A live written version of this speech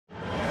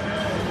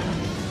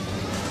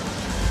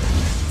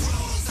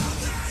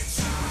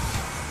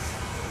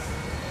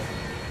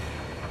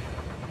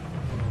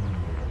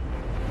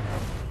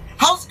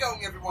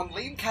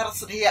everyone, Liam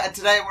Catterson here, and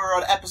today we're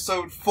on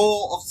episode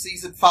 4 of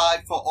season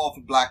 5 for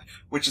Orphan Black,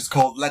 which is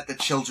called Let the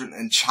Children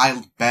and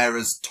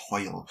Childbearers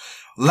Toil.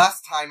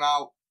 Last time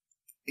out,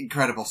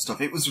 incredible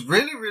stuff. It was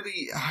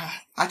really,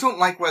 I don't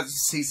like where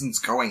this season's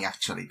going,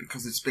 actually,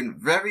 because it's been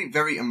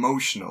very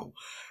emotional.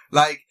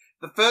 Like,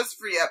 the first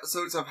 3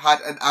 episodes have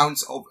had an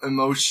ounce of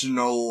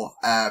emotional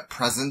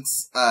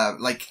presence.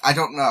 I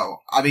don't know.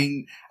 I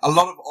mean, a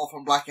lot of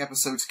Orphan Black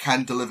episodes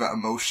can deliver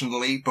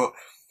emotionally, but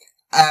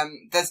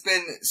there's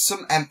been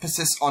some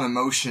emphasis on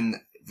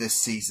emotion this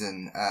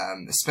season,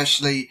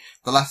 especially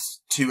the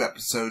last 2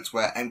 episodes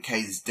where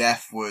MK's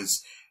death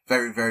was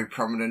very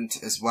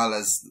prominent, as well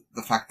as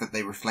the fact that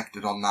they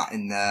reflected on that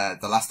in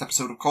the last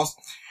episode, of course.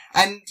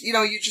 And, you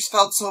know, you just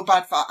felt so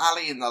bad for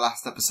Ali in the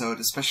last episode,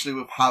 especially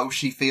with how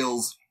she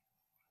feels.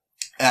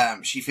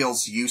 She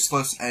feels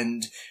useless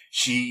and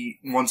she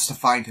wants to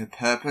find her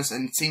purpose,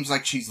 and it seems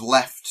like she's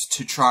left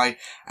to try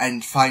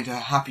and find her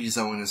happy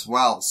zone as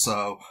well.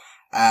 So,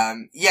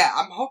 yeah,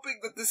 I'm hoping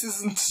that this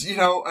isn't, you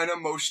know, an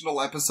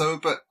emotional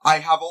episode, but I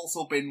have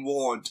also been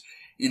warned,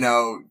 you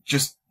know,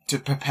 just to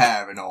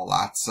prepare and all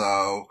that.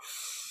 So,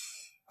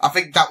 I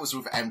think that was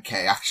with MK,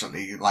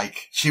 actually.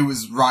 Like, she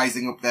was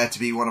rising up there to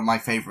be one of my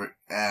favourite,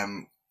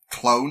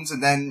 clones,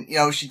 and then, you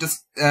know, she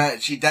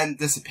then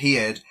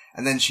disappeared,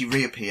 and then she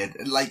reappeared,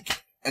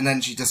 and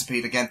then she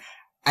disappeared again,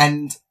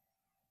 and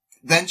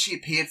then she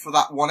appeared for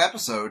that one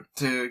episode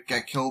to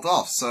get killed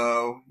off,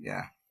 so,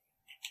 yeah.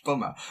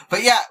 Bummer.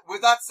 But yeah,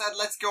 with that said,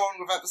 let's go on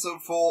with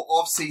episode 4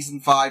 of season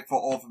 5 for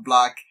Orphan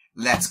Black.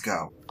 Let's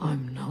go.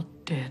 I'm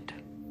not dead.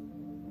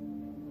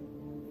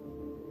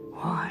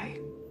 Why?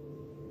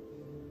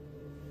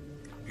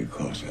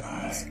 Because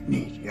I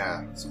need you.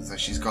 Yeah, so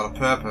she's got a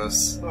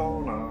purpose.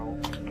 Oh no.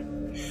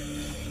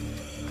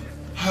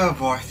 Oh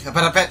boy,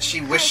 but I bet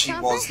she wished she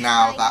was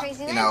now that,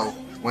 you know,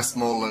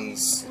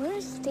 Westmoreland's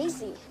Where's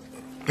Daisy?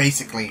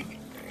 basically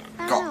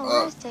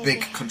got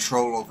big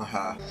control over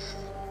her.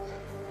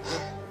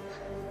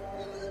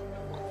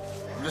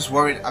 I'm just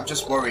worried,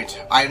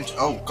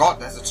 oh god,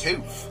 there's a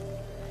tooth.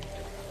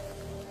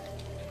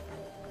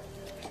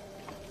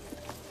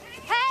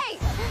 Hey!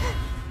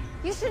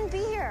 You shouldn't be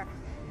here.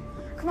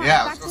 Come on,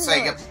 Yeah, I back was to the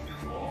gonna say,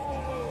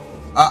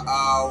 village.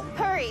 uh-oh.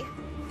 Hurry!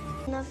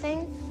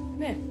 Nothing?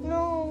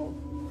 No.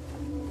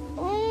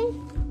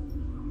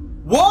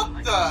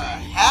 What the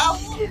hell?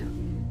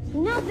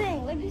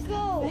 Nothing! Let me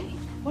go!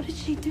 What did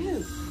she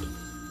do?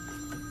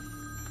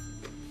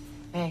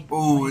 Hey.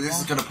 Ooh, this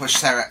is gonna push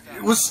Sarah.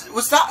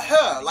 Was that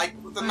her? Like,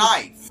 with the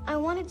knife? I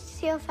wanted to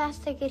see how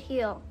fast I could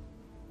heal.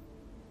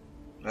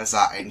 There's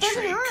that doesn't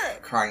intrigue,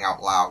 hurt. crying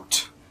out loud.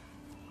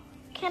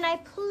 Can I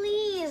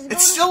please go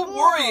It's to still school?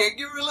 worrying,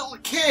 you're a little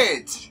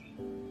kid.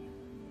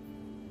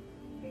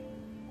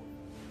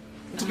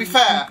 To be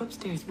fair,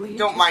 Upstairs, will you?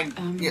 don't mind,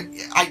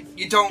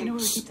 you don't you know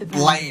where we keep the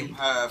blame band-aid?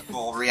 her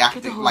for Get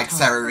reacting, the like whole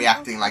Sarah top.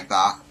 reacting like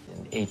that.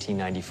 In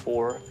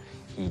 1894,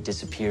 he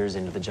disappears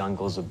into the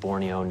jungles of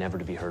Borneo, never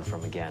to be heard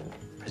from again.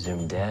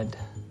 Presumed dead,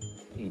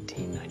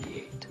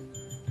 1898.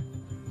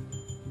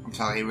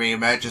 Until he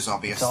re-emerges,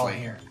 obviously. It's all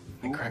here.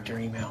 I cracked your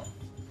email.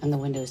 And the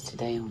window's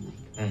today only.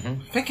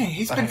 Thinking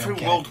he's But been I don't through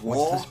get World it.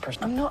 War. What's this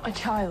person? I'm not a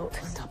child.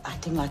 Stop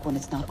acting like when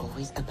it's not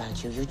always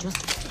about you. You're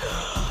just...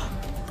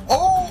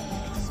 Oh!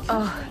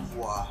 Oh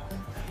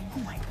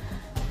my...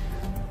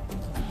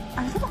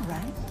 Are you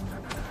alright?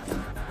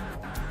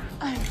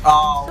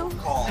 Oh, so of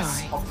course,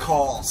 sorry. of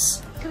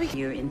course.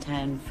 You're in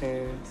town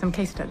for... Some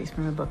case studies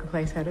from a book, A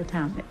Place Out of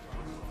Town.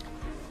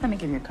 Let me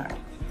give you a card.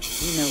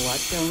 You know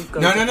what? Don't go...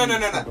 No. to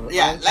any trouble.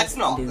 Yeah, I'll let's just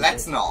not. do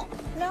Let's this. not.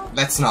 No,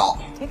 Let's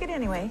not. take it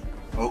anyway.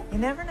 Oh. You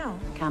never know.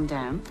 Calm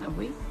down, are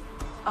we?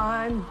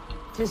 I'm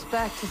just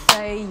back to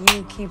say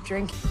you keep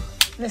drinking.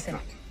 Listen,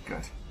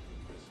 Good.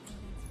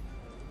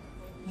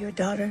 your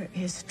daughter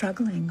is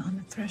struggling on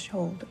the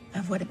threshold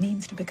of what it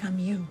means to become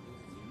you.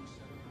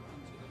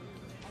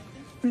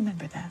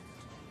 Remember that.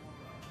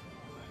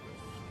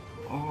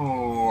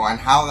 Oh, and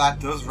how that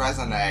does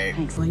resonate.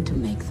 I'm going to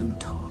make them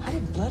talk. How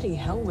did bloody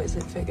hell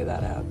Wizard figure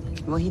that out?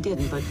 Well, he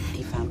didn't, but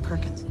he found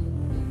Perkins.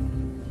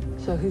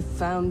 So who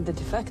found the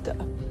defector?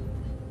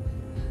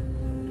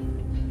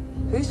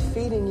 Who's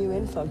feeding you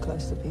info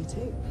close to PT?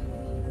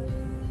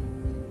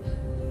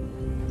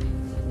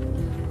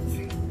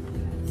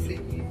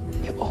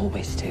 You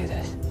always do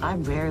this. I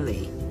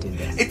rarely do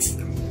this. It's...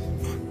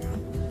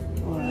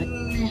 All right.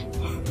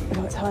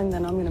 About time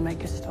then, I'm gonna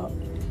make a stop.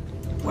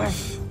 Where?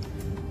 It's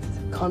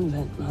a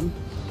convent, Mum.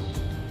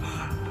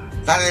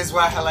 That is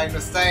where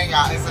Helena's staying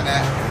at, isn't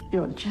it?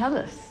 You're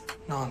jealous.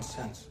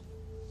 Nonsense.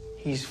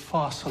 He's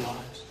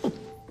fossilized.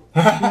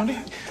 You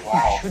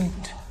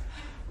shouldn't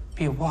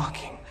be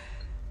walking.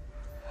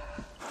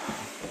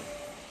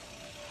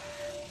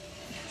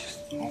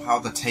 Oh, how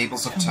the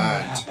tables have Tell me what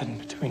turned. happened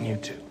between you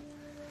two.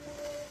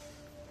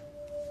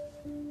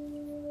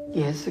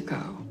 Years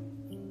ago,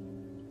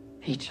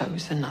 he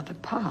chose another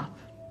path.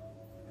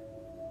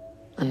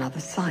 Another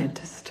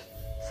scientist.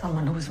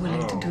 Someone who was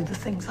willing to do the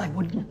things I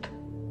wouldn't.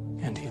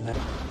 And he let...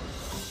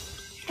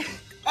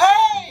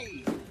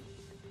 Hey!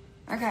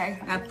 Okay,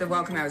 not the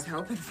welcome I was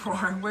hoping for.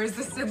 Where's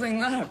the sibling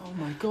love? Oh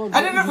my god.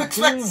 I didn't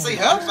expect to see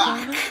her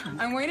back.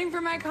 I'm waiting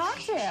for my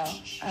cocktail.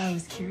 I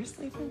was curious,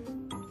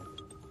 sleeping.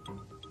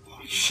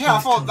 Shit, I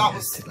thought that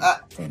was.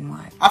 Then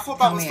what? I thought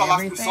that Tell was me the last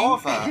we everything? saw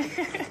of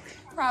her.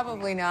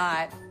 Probably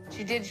not.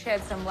 She did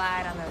shed some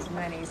light on those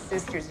many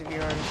sisters of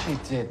yours. She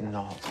did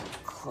not.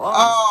 Close.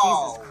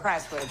 Oh. Jesus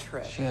Christ, what a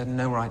trip. She had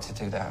no right to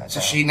do that. So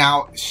she's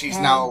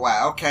now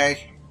aware.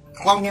 Okay.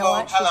 Clone, You know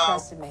what? She hello.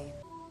 trusted me.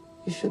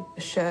 You should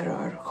share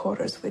our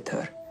horrors with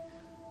her.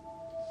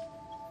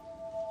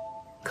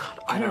 God,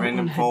 I Get her don't in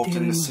want her involved in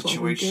dealing the with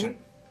what we situation. did,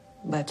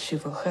 but she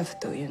will have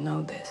to, you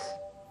know this.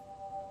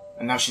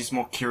 And now she's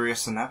more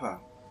curious than ever.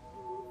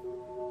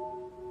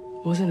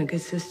 Wasn't a good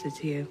sister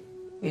to you.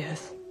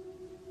 Yes.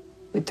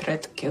 We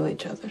tried to kill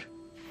each other.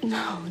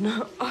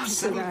 No, after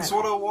Siblings that.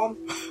 101?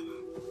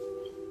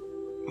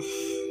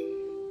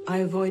 I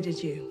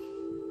avoided you.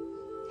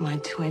 My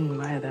twin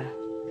mother.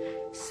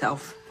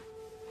 Self.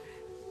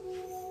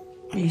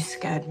 You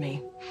scared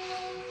me.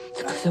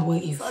 Because of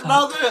what you felt.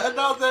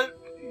 Another,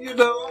 you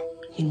know.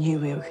 You knew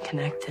we were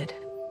connected.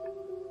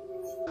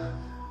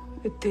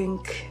 I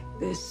think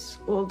this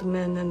old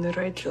man and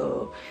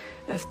Rachel,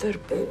 after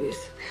babies,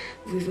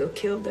 we will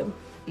kill them.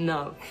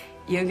 No,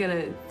 you're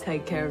gonna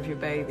take care of your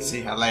baby.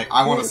 See her later.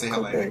 I want to see her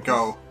later.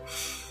 Go.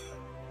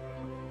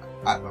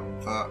 At them,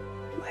 but.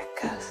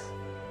 Like us.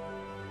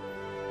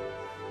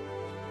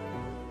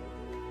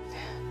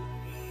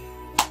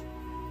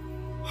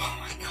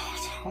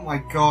 Oh my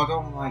god,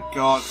 oh my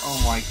god,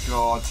 oh my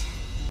god.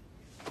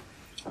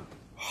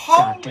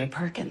 Dr.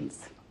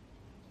 Perkins.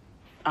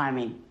 I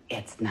mean,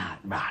 it's not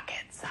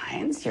rocket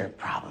science. Your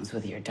problems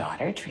with your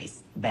daughter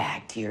trace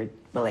back to your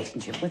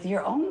relationship with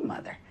your own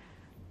mother.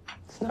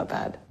 It's not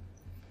bad.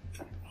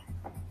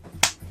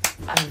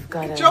 I've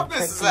got Good a job,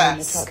 trick Mrs. in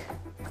the S. truck.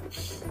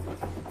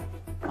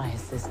 My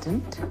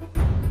assistant.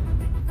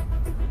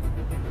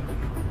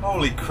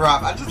 Holy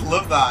crap, I just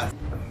love that.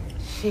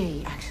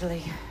 She,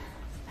 actually.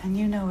 And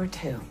you know her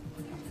too.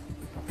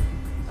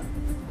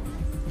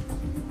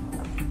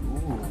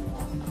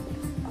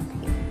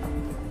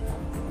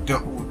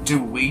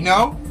 Do we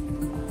know?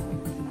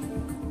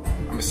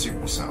 I'm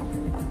assuming so.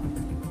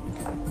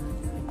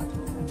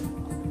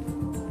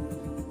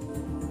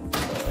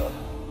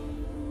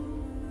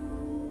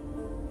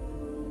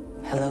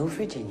 Hello,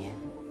 Virginia.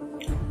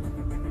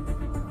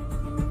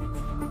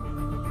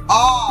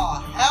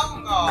 Oh,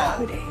 hell no!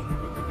 Cody.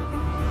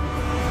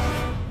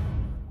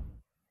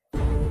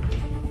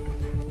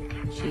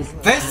 She's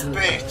This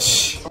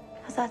bitch!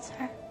 How's that,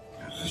 sir?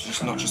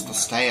 She's not just a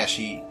stayer,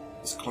 she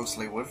is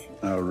closely with.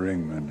 Now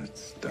ring when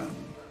it's done.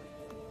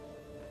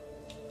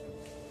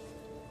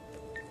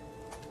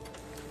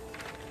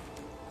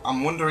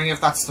 I'm wondering if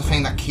that's the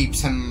thing that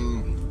keeps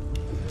him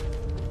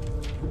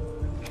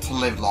to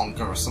live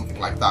longer or something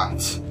like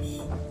that.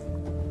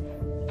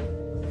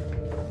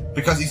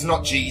 Because he's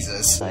not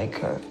Jesus. like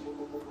her.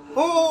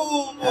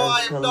 Oh,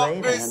 I have not later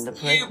in missed the you,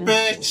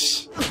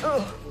 pregnancy.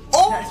 bitch!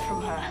 Oh! That's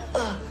from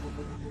her.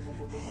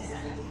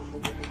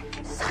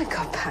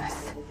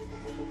 Psychopath.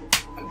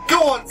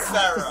 Go on, The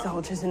Sarah!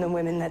 soldiers and the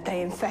women that they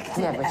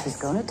infected. Yeah, but she's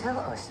going to tell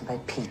us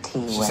about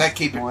P.T. She said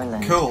keep it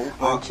Westmoreland. cool,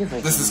 but Aren't you,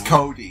 this is Virginia?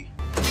 Cody.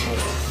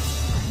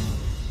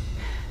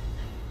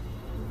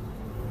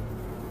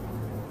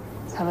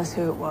 Tell us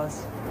who it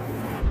was.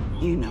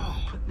 You know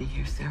who put me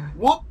here, Sarah.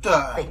 What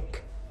the?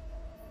 Think.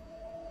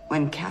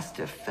 When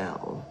Castor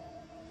fell,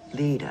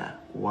 Leda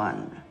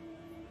won.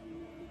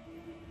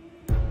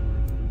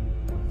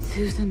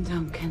 Susan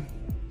Duncan.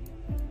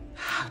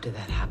 How did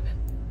that happen?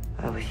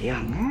 I was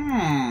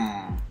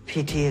young.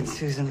 P.T. and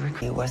Susan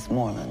were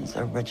Westmoreland's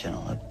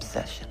original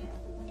obsession.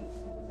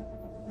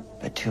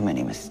 But too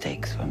many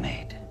mistakes were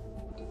made.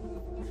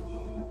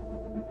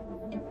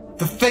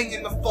 The thing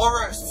in the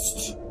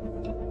forest!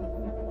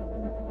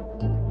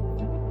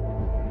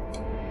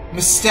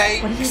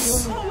 Mistakes! What are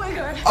you doing? Oh my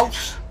god. Oh,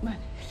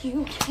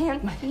 You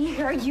can't be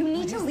here. You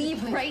need to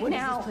leave right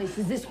now. Is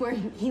this where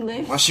he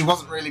lives? well, she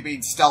wasn't really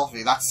being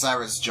stealthy. That's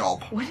Sarah's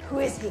job. Who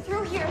is he?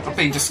 Through here. Not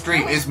being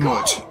discreet is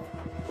mud.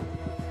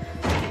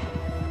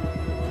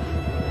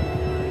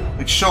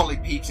 Like, surely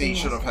PT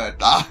should have heard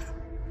that.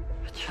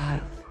 A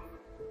child.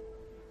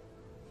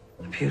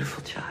 A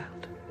beautiful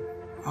child.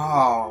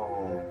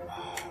 Oh.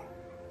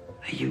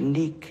 A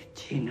unique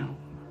genome.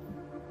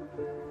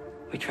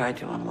 We tried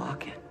to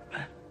unlock it,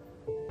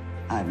 but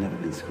I've never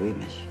been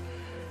squeamish.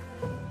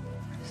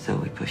 So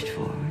we pushed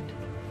forward.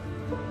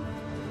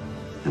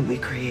 And we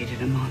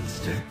created a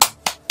monster.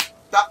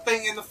 That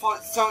thing in the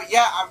forest. So,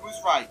 yeah, I was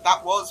right.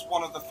 That was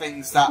one of the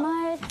things that,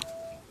 Mud.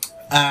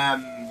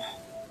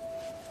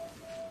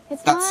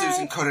 It's that Mud.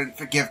 Susan couldn't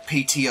forgive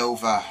PT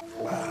over.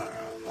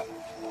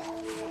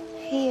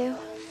 Hey, you.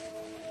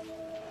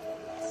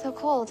 It's so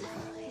cold.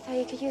 I thought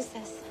you could use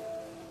this.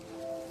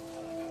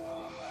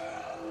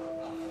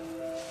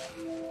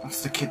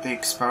 That's the kid they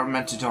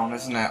experimented on,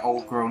 isn't it?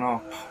 All grown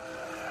up.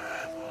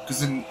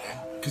 Because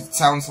it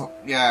sounds like,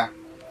 yeah,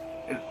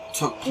 it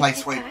took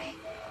place way.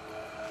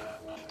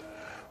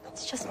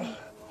 It's just me.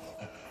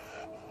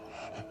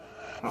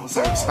 That was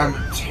their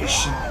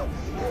experimentation.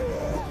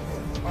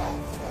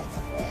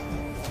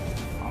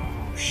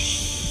 Oh,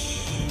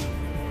 shh.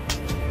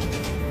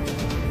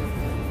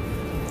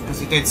 Because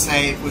he did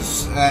say it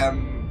was a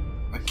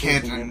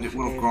kid and it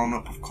would have grown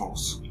up, of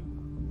course.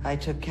 I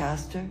took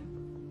Castor,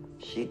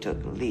 she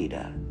took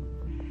Lita,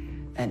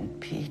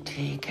 and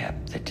PT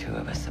kept the two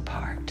of us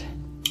apart.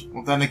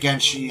 Well, then again,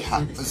 she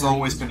has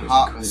always been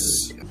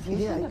heartless.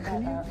 Yeah,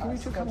 can you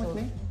two come with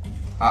me?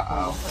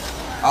 Uh-oh.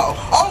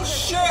 Uh-oh. Oh,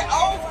 shit!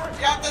 Oh!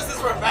 Yeah, this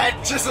is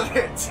revenge, isn't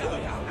it?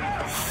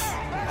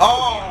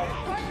 Oh!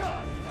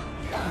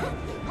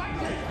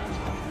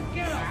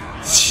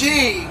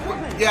 Gee!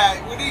 Yeah,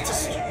 we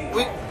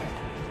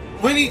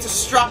need to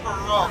strap her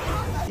up.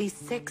 At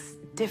least 6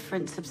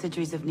 different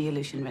subsidiaries of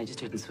Neolution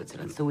registered in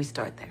Switzerland, so we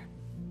start there.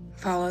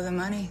 Follow the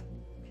money.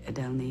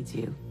 Adele needs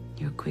you.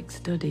 You're a quick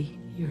study.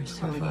 You're a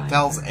survivor.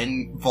 Adele's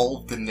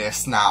involved in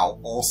this now.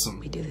 Awesome.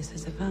 We do this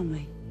as a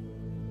family.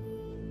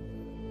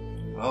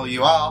 Well,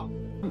 you are.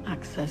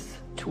 Access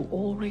to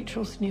all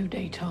Rachel's new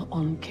data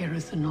on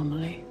Kira's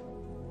anomaly.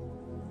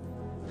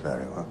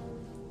 Very well.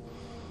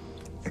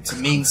 It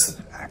means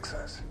Exclusive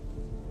access.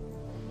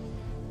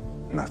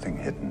 Nothing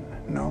hidden.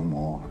 No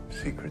more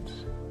secrets.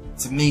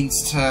 it's a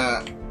means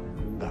to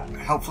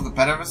help for the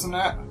better, isn't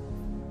it?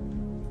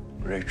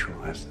 Rachel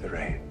has the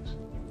reins.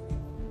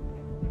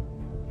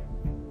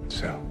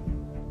 So,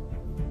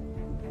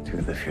 to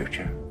the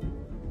future.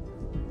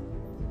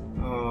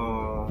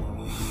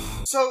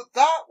 So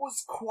that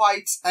was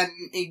quite an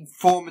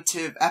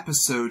informative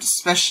episode,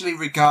 especially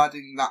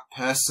regarding that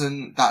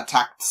person that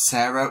attacked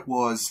Sarah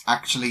was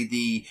actually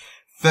the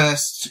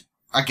first,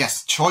 I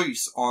guess,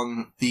 choice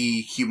on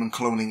the human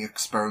cloning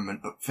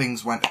experiment, but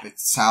things went a bit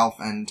south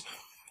and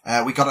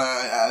we got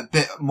a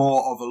bit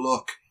more of a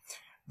look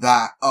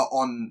that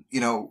on,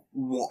 you know,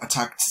 what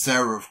attacked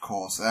Sarah, of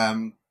course.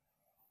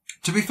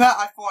 To be fair,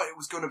 I thought it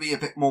was going to be a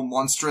bit more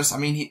monstrous. I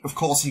mean, of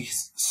course, he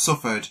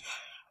suffered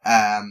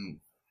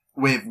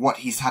with what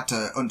he's had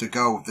to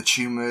undergo, with the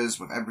tumours,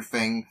 with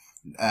everything.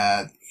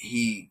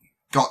 He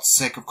got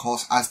sick, of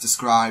course, as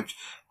described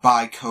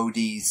by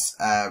Cody's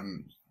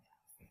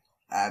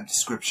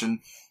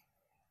description,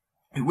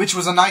 which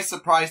was a nice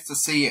surprise to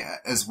see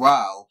as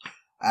well.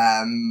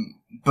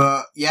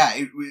 But yeah,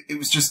 it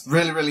was just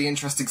really, really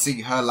interesting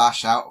seeing her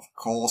lash out, of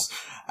course.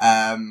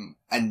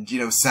 And, you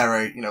know,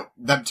 Sarah, you know,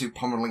 them two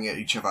pummeling at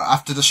each other.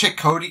 After the shit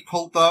Cody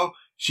pulled, though,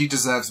 she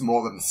deserves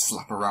more than a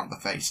slap around the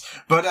face.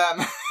 But,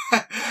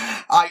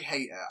 I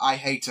hate her. I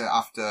hate her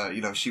after,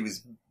 you know, she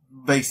was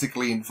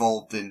basically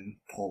involved in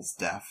Paul's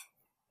death.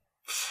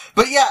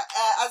 But yeah,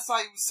 as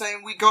I was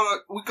saying, we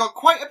got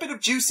quite a bit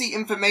of juicy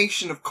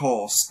information, of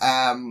course.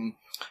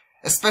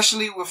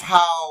 Especially with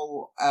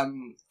how,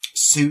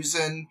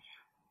 Susan,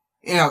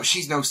 you know,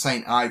 she's no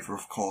saint either,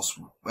 of course,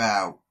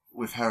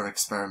 with her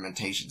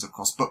experimentations, of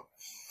course, but,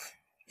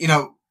 you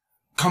know,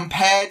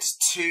 compared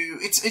to,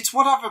 it's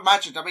what I've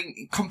imagined. I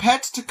mean,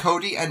 compared to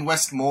Cody and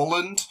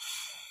Westmoreland,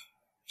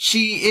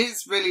 she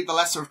is really the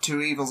lesser of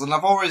two evils, and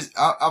I've always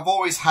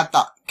had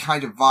that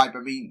kind of vibe.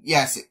 I mean,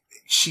 yes,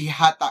 she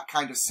had that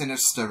kind of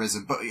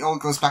sinisterism, but it all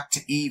goes back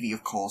to Evie,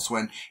 of course,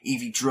 when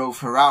Evie drove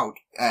her out.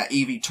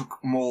 Evie took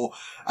more,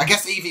 I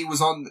guess Evie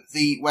was on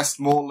the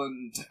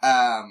Westmoreland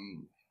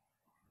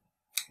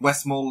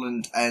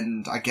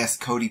and I guess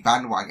Cody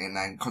bandwagon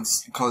then,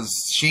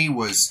 cause she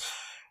was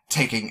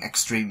taking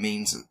extreme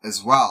means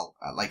as well.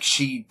 Like,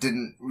 she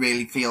didn't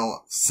really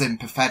feel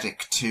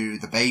sympathetic to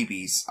the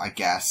babies, I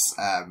guess,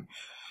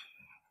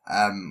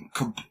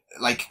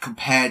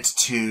 compared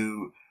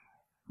to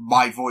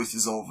my voice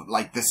is over,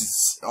 like, this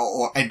is,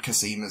 or Ed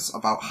Casima's,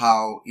 about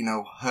how, you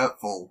know,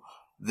 hurtful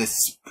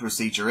this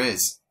procedure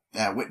is,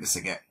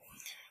 witnessing it.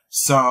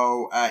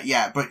 So,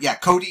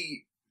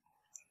 Cody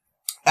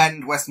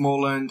and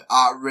Westmoreland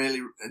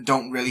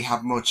don't really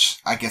have much,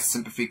 I guess,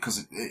 sympathy,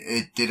 because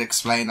it did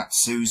explain that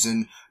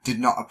Susan did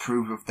not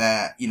approve of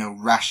their, you know,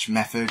 rash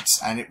methods,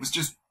 and it was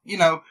just, you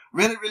know,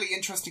 really, really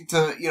interesting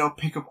to, you know,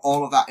 pick up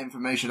all of that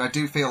information. I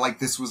do feel like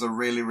this was a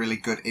really, really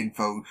good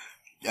info,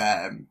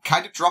 kind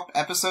of drop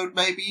episode,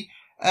 maybe,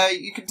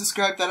 you could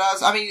describe that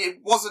as. I mean, it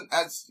wasn't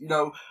as, you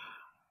know,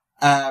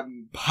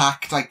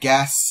 packed, I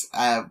guess,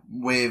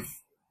 with,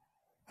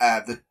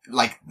 I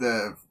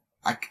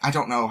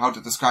don't know how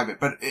to describe it,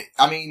 but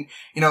I mean,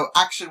 you know,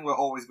 action, we're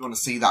always going to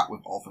see that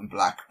with Orphan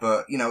Black,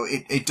 but, you know,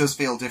 it does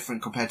feel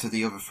different compared to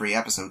the other 3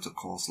 episodes, of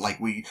course. Like,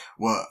 we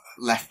were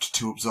left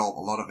to absorb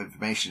a lot of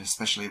information,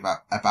 especially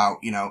about,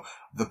 you know,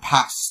 the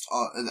past,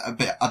 a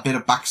bit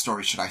of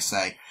backstory, should I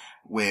say,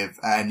 with,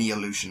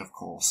 Neolution, of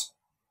course.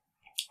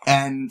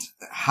 And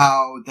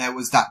how there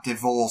was that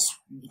divorce,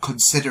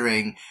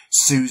 considering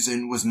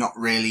Susan was not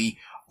really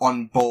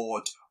on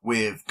board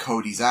with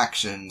Cody's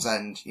actions,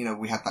 and, you know,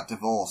 we had that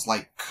divorce,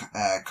 like,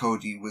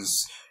 Cody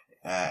was,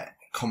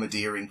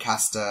 commandeering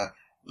Castor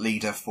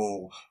leader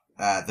for,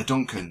 the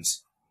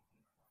Duncans.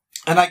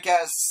 And I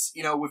guess,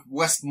 you know, with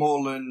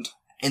Westmoreland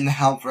in the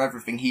helm for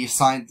everything, he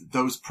assigned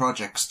those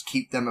projects to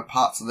keep them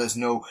apart so there's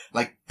no,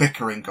 like,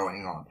 bickering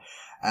going on.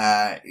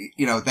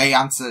 You know, they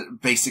answer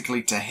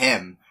basically to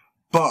him,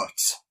 but,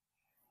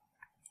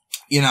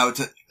 you know,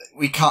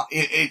 we can't,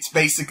 it's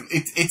basically,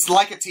 it's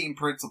like a team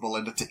principle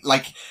in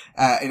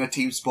in a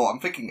team sport.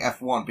 I'm thinking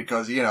F1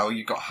 because, you know,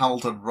 you've got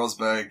Hamilton,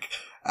 Rosberg.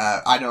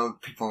 I know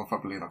people are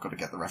probably not going to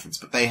get the reference,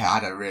 but they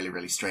had a really,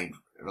 really strained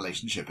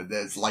relationship, and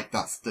there's like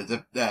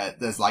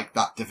there's like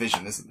that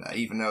division, isn't there?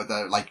 Even though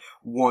they're like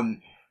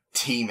one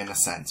team in a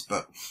sense,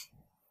 but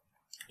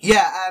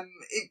yeah,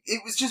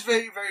 it was just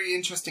very, very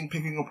interesting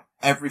picking up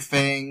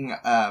everything,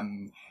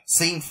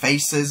 seeing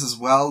faces as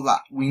well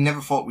that we never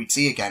thought we'd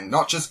see again.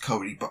 Not just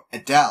Cody, but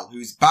Adele,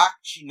 who's back.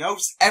 She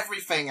knows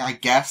everything, I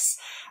guess,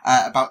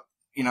 about,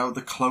 you know,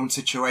 the clone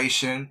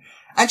situation.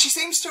 And she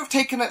seems to have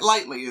taken it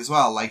lightly as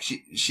well. Like,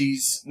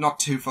 she's not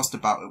too fussed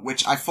about it,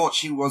 which I thought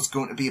she was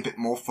going to be a bit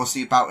more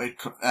fussy about it,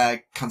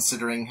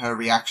 considering her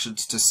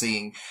reactions to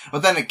seeing.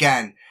 But then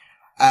again,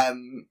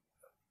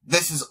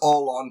 this is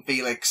all on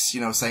Felix,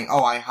 you know, saying,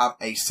 oh, I have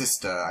a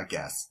sister, I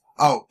guess.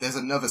 Oh, there's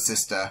another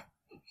sister.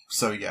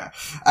 So, yeah.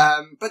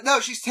 But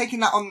no, she's taking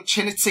that on the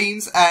chin, it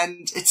seems,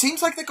 and it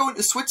seems like they're going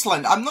to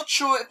Switzerland. I'm not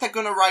sure if they're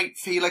going to write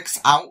Felix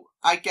out,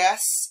 I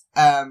guess,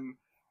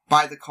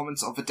 by the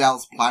comments of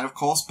Adele's plan, of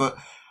course, but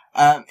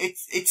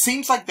it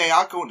seems like they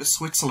are going to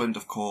Switzerland,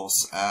 of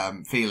course,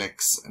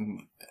 Felix,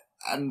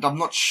 and I'm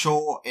not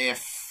sure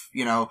if,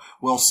 you know,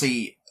 we'll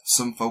see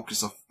some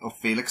focus of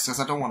Felix, because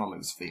I don't want to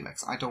lose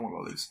Felix.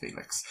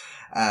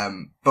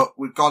 But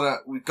we've gotta,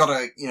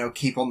 you know,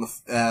 keep on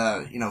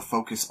the, you know,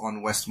 focus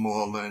on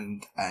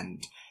Westmoreland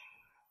and,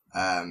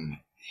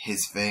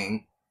 his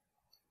thing.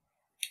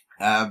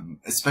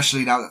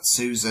 Especially now that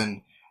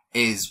Susan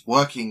is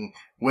working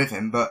with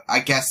him, but I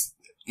guess,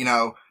 you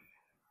know,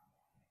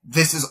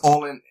 this is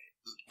all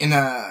in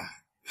a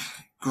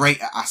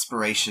greater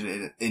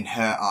aspiration in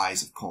her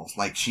eyes, of course.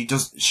 Like,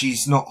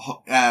 she's not,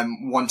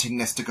 wanting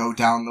this to go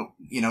down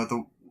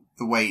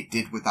the way it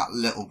did with that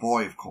little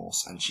boy, of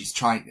course, and she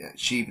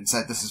even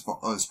said this is for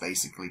us,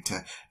 basically,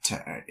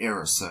 to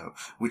Ira, so,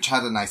 which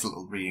had a nice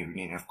little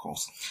reunion, of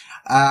course.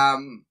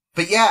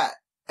 But yeah,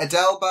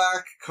 Adele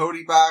back,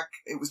 Cody back,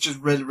 it was just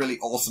really, really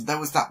awesome. There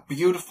was that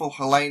beautiful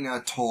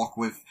Helena talk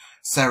with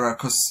Sarah,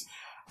 because,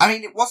 I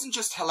mean, it wasn't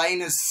just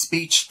Helena's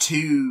speech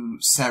to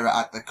Sarah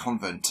at the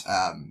convent,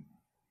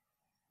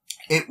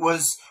 it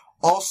was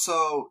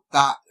also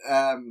that,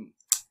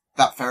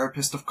 that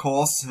therapist, of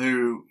course,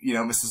 who, you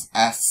know, Mrs.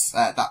 S,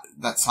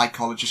 that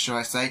psychologist, should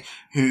I say,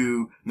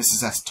 who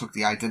Mrs. S took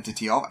the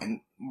identity of, and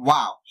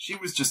wow, she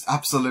was just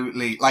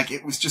absolutely, like,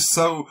 it was just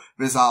so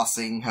bizarre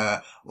seeing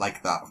her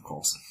like that, of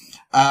course.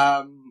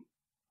 But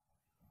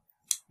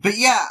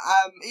yeah,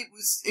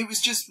 it was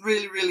just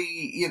really,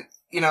 really,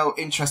 you know,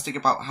 interesting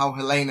about how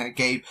Helena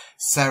gave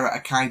Sarah a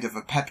kind of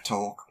a pep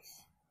talk,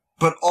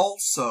 but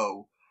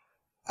also,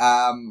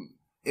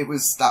 it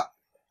was that,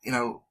 you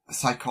know,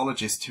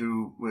 psychologist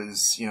who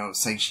was, you know,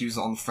 saying she was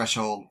on the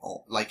threshold,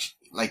 or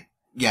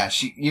yeah,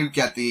 you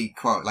get the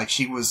quote, like,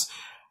 she was,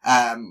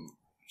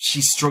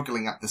 she's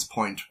struggling at this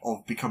point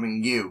of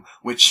becoming you,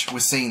 which we're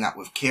seeing that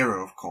with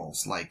Kira, of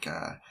course, like,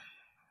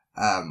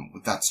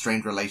 with that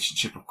strained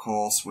relationship, of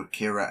course, with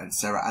Kira and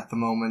Sarah at the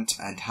moment,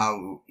 and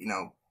how, you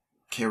know,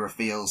 Kira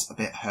feels a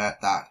bit hurt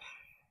that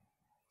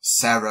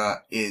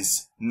Sarah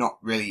is not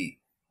really,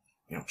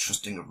 you know,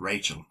 trusting of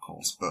Rachel, of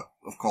course, but,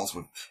 of course,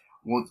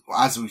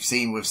 as we've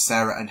seen with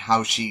Sarah and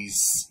how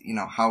she's, you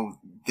know, how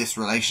this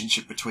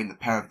relationship between the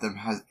pair of them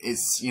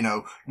is, you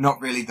know, not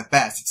really the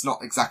best. It's not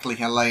exactly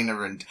Helena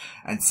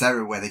and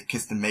Sarah where they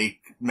kissed and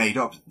made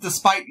up,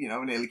 despite, you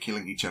know, nearly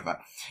killing each other.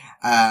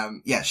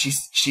 Yeah,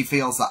 she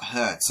feels that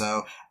hurt.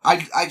 So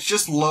I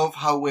just love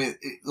how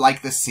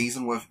like this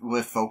season,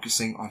 we're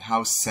focusing on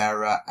how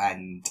Sarah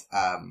and,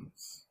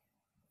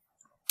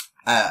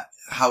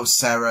 how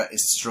Sarah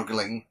is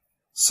struggling.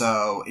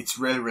 So it's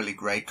really, really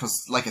great,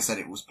 because, like I said,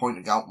 it was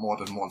pointed out more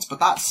than once. But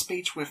that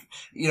speech with,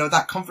 you know,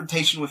 that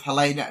confrontation with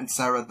Helena and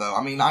Sarah, though,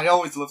 I mean, I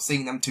always love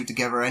seeing them two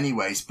together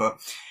anyways, but,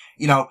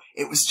 you know,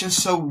 it was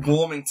just so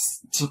warming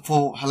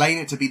for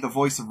Helena to be the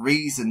voice of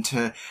reason,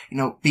 to, you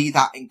know, be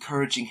that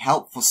encouraging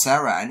help for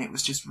Sarah, and it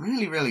was just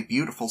really, really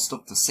beautiful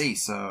stuff to see.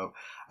 So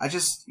I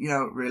just, you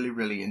know, really,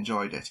 really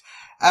enjoyed it.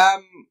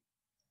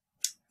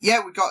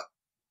 Yeah, we got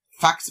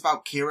facts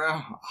about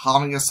Kira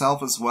harming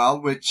herself as well,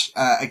 which,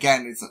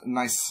 again, is a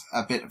nice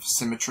bit of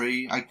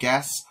symmetry, I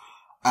guess.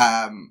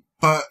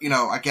 But, you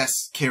know, I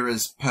guess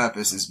Kira's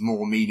purpose is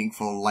more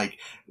meaningful, like,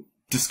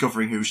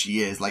 discovering who she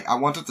is. Like, I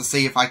wanted to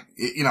see if I,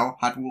 you know,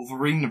 had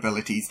Wolverine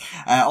abilities.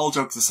 All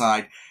jokes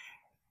aside,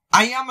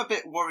 I am a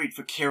bit worried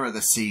for Kira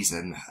this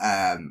season,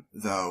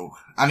 though.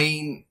 I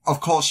mean, of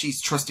course, she's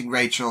trusting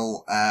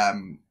Rachel,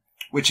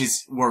 which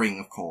is worrying,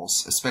 of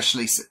course,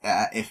 especially,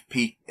 if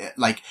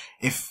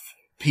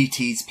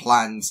PT's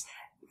plans,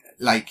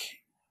 like,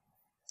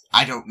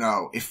 I don't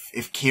know,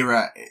 if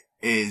Kira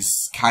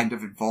is kind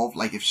of involved,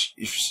 like,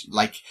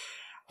 like,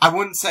 I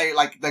wouldn't say,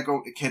 like, they're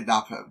going to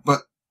kidnap her,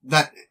 but,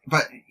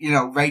 you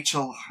know,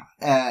 Rachel,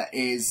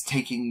 is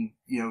taking,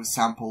 you know,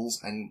 samples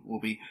and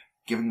will be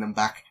giving them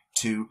back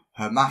to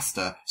her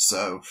master,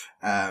 so,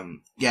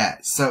 yeah,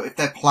 so if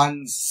their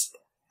plans,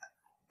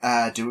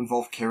 do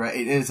involve Kira,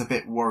 it is a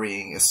bit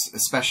worrying,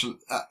 especially,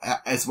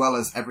 as well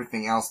as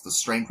everything else, the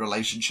strained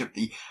relationship,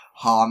 the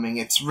harming.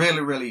 It's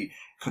really, really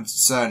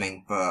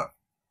concerning, but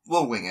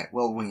we'll wing it.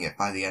 We'll wing it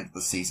by the end of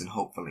the season,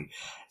 hopefully.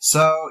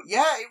 So,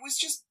 yeah, it was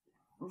just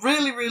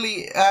really,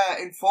 really,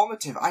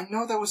 informative. I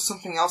know there was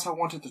something else I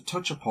wanted to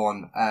touch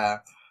upon,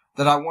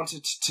 that I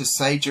wanted to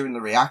say during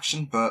the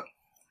reaction, but,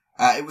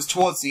 it was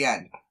towards the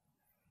end.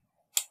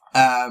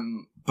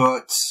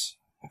 But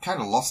I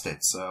kind of lost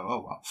it, so,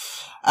 oh well.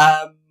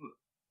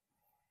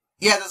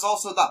 Yeah, there's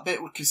also that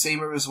bit with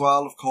Cosima as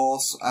well, of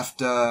course,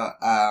 after,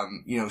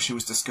 she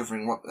was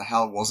discovering what the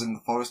hell was in the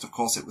forest. Of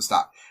course, it was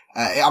that,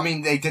 I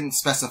mean, they didn't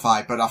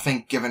specify, but I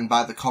think given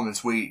by the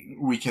comments,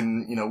 we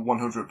can,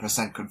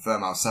 100%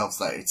 confirm ourselves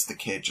that it's the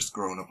kid just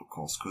grown up, of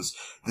course, because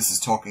this is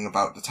talking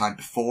about the time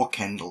before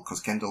Kendall, because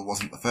Kendall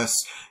wasn't the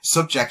first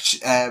subject.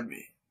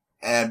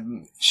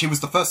 She was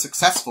the first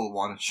successful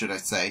one, should I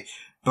say,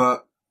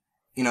 but,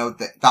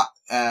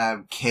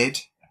 that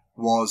kid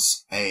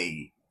was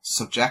a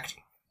subject.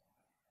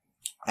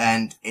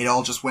 And it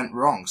all just went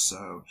wrong,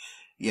 so,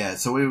 yeah,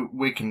 so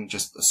we can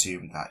just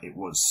assume that it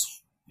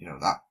was,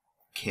 that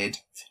kid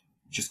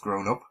just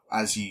grown up,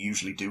 as you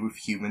usually do with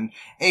human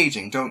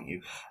aging, don't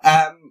you?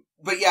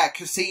 But yeah,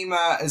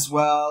 Cosima as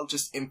well,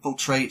 just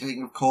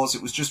infiltrating, of course.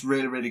 It was just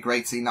really, really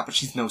great seeing that, but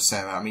she's no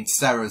Sarah. I mean,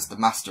 Sarah's the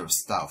master of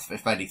stealth,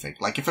 if anything.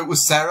 Like, if it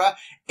was Sarah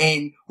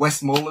in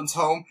Westmoreland's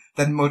home,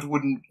 then Mud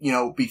wouldn't,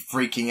 be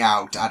freaking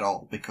out at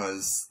all,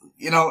 because,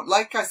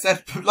 like I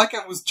said, like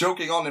I was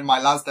joking on in my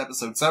last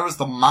episode, Sarah's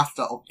the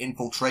master of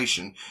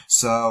infiltration,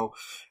 so,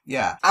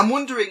 yeah. I'm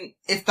wondering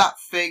if that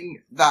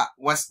thing that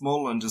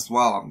Westmoreland as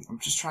well, I'm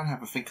just trying to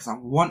have a think, because I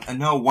want to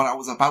know what I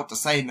was about to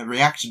say in the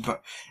reaction,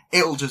 but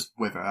it'll just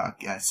wither, I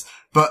guess.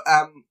 But,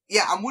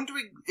 yeah, I'm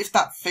wondering if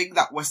that thing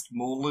that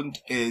Westmoreland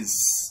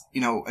is,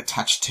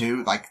 attached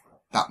to, like,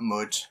 that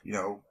Mud,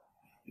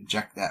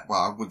 inject that,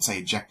 well, I wouldn't say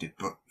injected,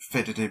 but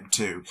fitted him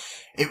to.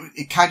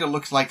 It kind of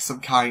looks like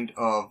some kind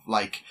of,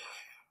 like,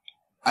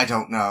 I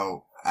don't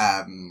know,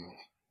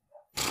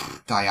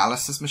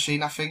 dialysis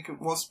machine, I think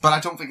it was. But I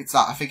don't think it's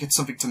that. I think it's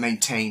something to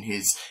maintain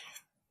his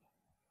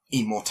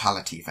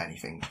immortality, if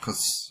anything.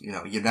 Because,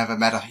 you never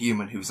met a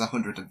human who's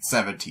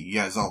 170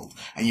 years old.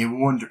 And you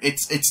wonder,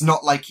 it's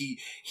not like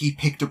he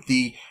picked up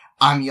the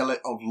amulet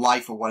of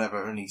life or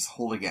whatever and he's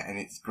holding it and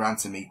it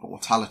grants him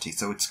immortality.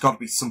 So it's got to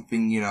be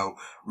something,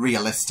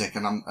 realistic.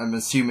 And I'm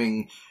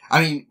assuming,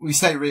 I mean, we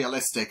say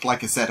realistic,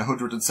 like I said,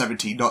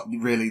 170, not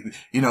really,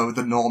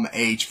 the norm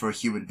age for a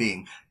human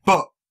being.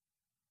 But,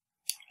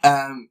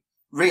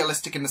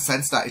 realistic in the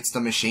sense that it's the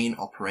machine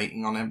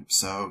operating on him,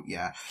 so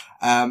yeah.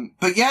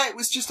 But yeah, it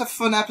was just a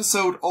fun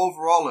episode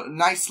overall, a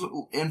nice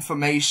little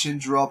information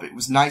drop. It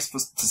was nice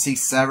to see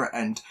Sarah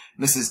and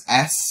Mrs.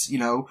 S,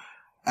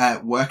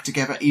 work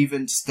together,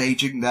 even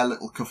staging their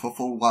little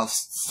kerfuffle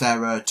whilst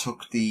Sarah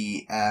took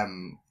the,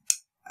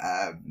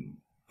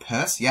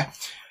 purse, yeah,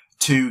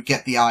 to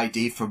get the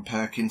ID from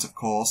Perkins, of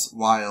course,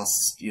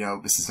 whilst,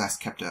 Mrs. S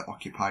kept her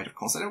occupied, of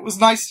course. And it was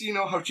nice,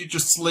 how she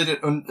just slid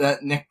it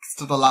next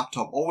to the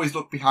laptop. Always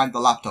look behind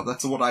the laptop.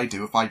 That's what I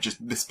do if I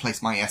just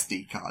misplace my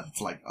SD card. It's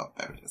like, oh,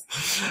 there it is.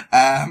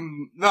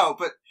 No,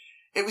 but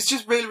it was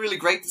just really, really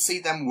great to see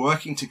them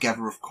working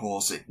together, of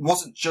course. It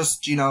wasn't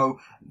just, them,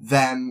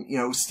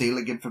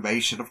 stealing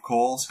information, of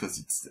course, because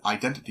it's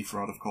identity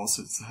fraud, of course.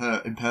 It's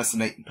her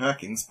impersonating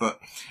Perkins, but,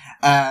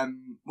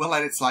 we'll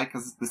let it slide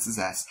because this is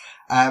S.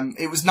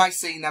 It was nice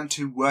seeing them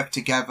two work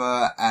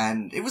together,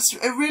 and it was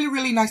a really,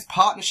 really nice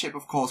partnership,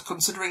 of course,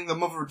 considering the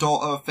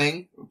mother-daughter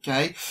thing,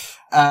 okay?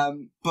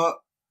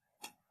 But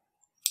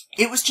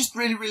it was just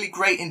really, really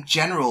great in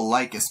general,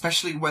 like,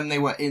 especially when they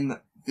were in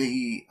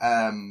the,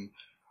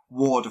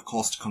 ward, of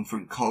course, to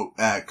confront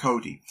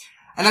Cody.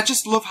 And I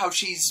just love how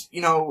she's,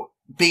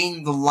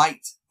 being the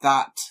light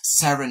that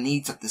Sarah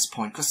needs at this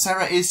point, because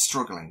Sarah is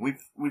struggling.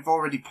 We've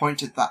already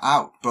pointed that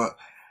out, but,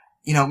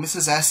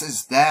 Mrs. S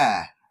is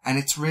there, and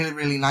it's really,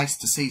 really nice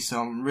to see,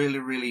 so I'm really,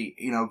 really,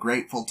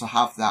 grateful to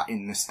have that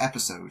in this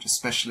episode,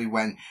 especially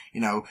when,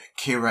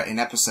 Kira in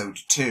episode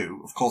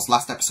 2, of course,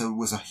 last episode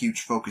was a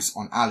huge focus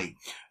on Ali,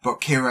 but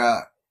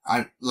Kira,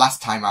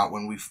 last time out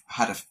when we've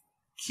had a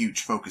huge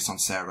focus on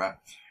Sarah,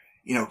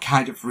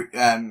 kind of,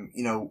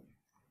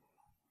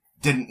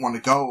 didn't want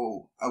to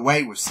go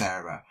away with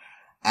Sarah.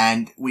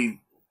 And we,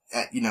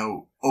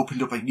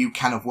 opened up a new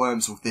can of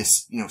worms with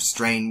this,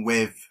 strain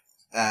with,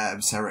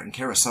 Sarah and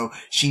Kira. So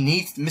she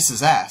needs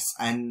Mrs. S,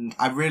 and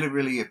I really,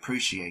 really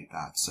appreciate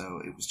that. So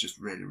it was just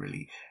really,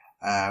 really,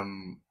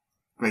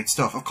 great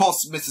stuff. Of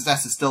course, Mrs.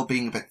 S is still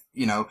being a bit,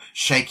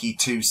 shaky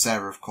to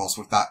Sarah, of course,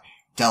 with that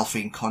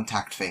Delphine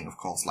contact thing, of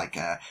course, like,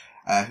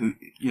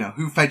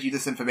 who fed you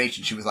this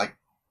information? She was like,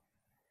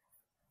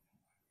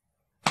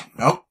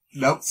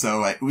 Nope.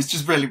 So it was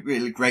just really,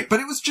 really great. But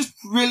it was just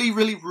really,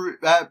 really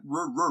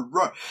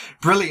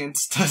brilliant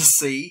to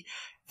see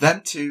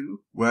them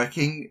two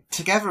working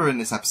together in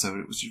this episode.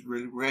 It was just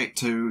really great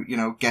to,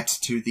 get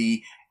to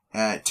the,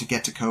 to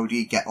get to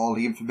Cody, get all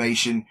the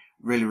information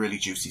Really, really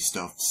juicy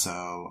stuff.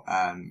 So,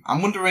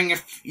 I'm wondering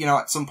if, you know,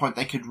 at some point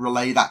they could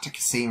relay that to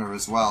Cosima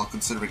as well,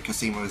 considering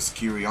Cosima's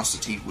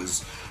curiosity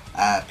was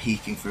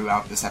peeking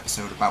throughout this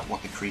episode about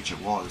what the creature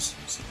was.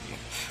 So, yeah.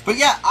 But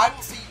yeah, I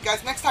will see you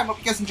guys next time. Hope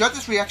you guys enjoyed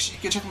this reaction.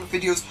 You can check out my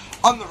videos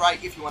on the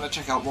right if you want to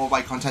check out more of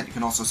my content. You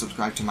can also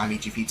subscribe to my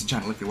Meiji Feature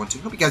channel if you want to.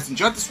 Hope you guys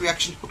enjoyed this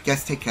reaction. Hope you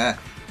guys take care.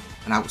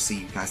 And I will see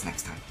you guys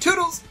next time.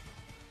 Toodles!